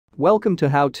Welcome to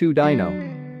How to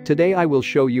Dyno. Today I will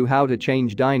show you how to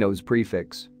change Dyno's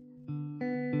prefix.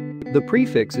 The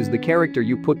prefix is the character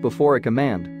you put before a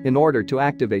command in order to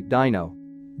activate Dyno.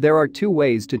 There are two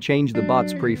ways to change the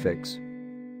bot's prefix.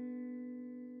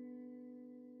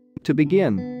 To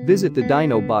begin, visit the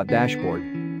Dyno Bot dashboard.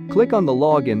 Click on the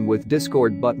Login with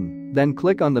Discord button, then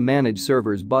click on the Manage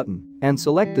Servers button and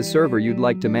select the server you'd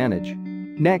like to manage.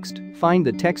 Next, find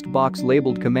the text box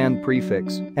labeled Command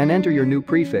Prefix and enter your new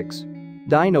prefix.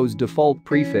 Dyno's default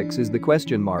prefix is the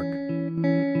question mark.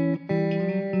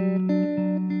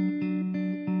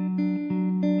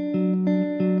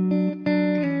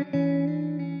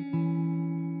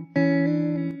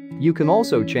 You can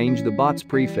also change the bot's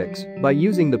prefix by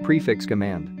using the prefix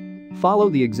command. Follow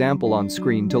the example on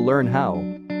screen to learn how.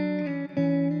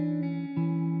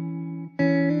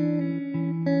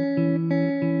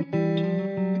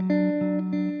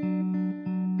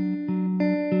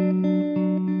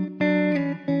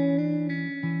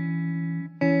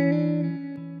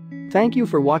 Thank you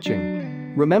for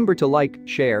watching. Remember to like,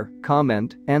 share,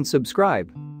 comment, and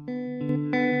subscribe.